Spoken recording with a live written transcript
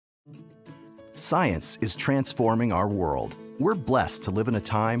Science is transforming our world. We're blessed to live in a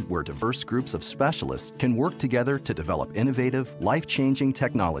time where diverse groups of specialists can work together to develop innovative, life-changing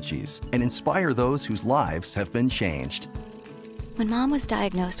technologies and inspire those whose lives have been changed. When Mom was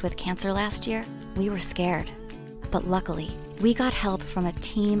diagnosed with cancer last year, we were scared. But luckily, we got help from a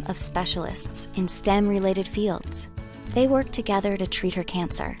team of specialists in STEM-related fields. They worked together to treat her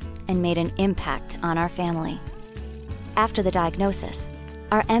cancer and made an impact on our family. After the diagnosis,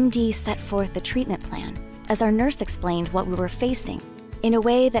 our MD set forth the treatment plan as our nurse explained what we were facing in a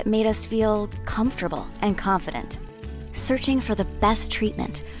way that made us feel comfortable and confident. Searching for the best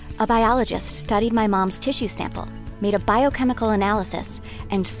treatment, a biologist studied my mom's tissue sample, made a biochemical analysis,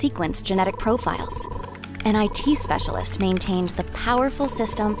 and sequenced genetic profiles. An IT specialist maintained the powerful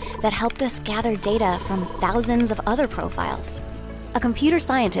system that helped us gather data from thousands of other profiles. A computer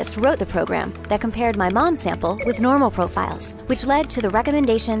scientist wrote the program that compared my mom's sample with normal profiles, which led to the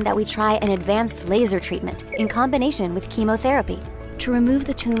recommendation that we try an advanced laser treatment in combination with chemotherapy to remove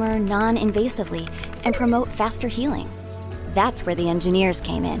the tumor non-invasively and promote faster healing. That's where the engineers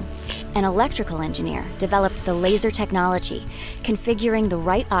came in. An electrical engineer developed the laser technology, configuring the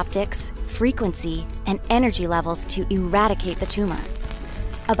right optics, frequency, and energy levels to eradicate the tumor.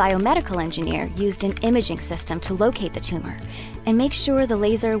 A biomedical engineer used an imaging system to locate the tumor and make sure the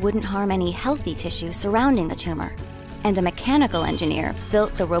laser wouldn't harm any healthy tissue surrounding the tumor. And a mechanical engineer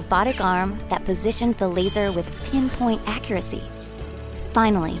built the robotic arm that positioned the laser with pinpoint accuracy.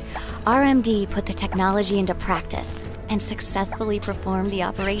 Finally, RMD put the technology into practice and successfully performed the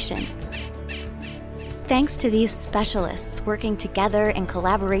operation. Thanks to these specialists working together in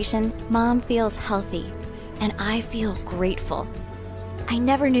collaboration, Mom feels healthy, and I feel grateful. I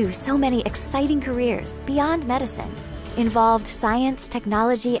never knew so many exciting careers beyond medicine involved science,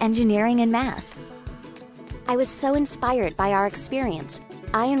 technology, engineering, and math. I was so inspired by our experience,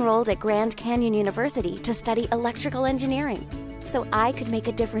 I enrolled at Grand Canyon University to study electrical engineering, so I could make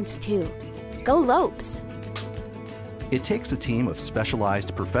a difference too. Go Lopes! It takes a team of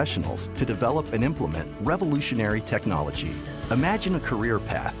specialized professionals to develop and implement revolutionary technology. Imagine a career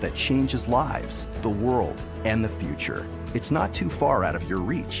path that changes lives, the world, and the future. It's not too far out of your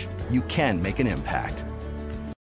reach. You can make an impact.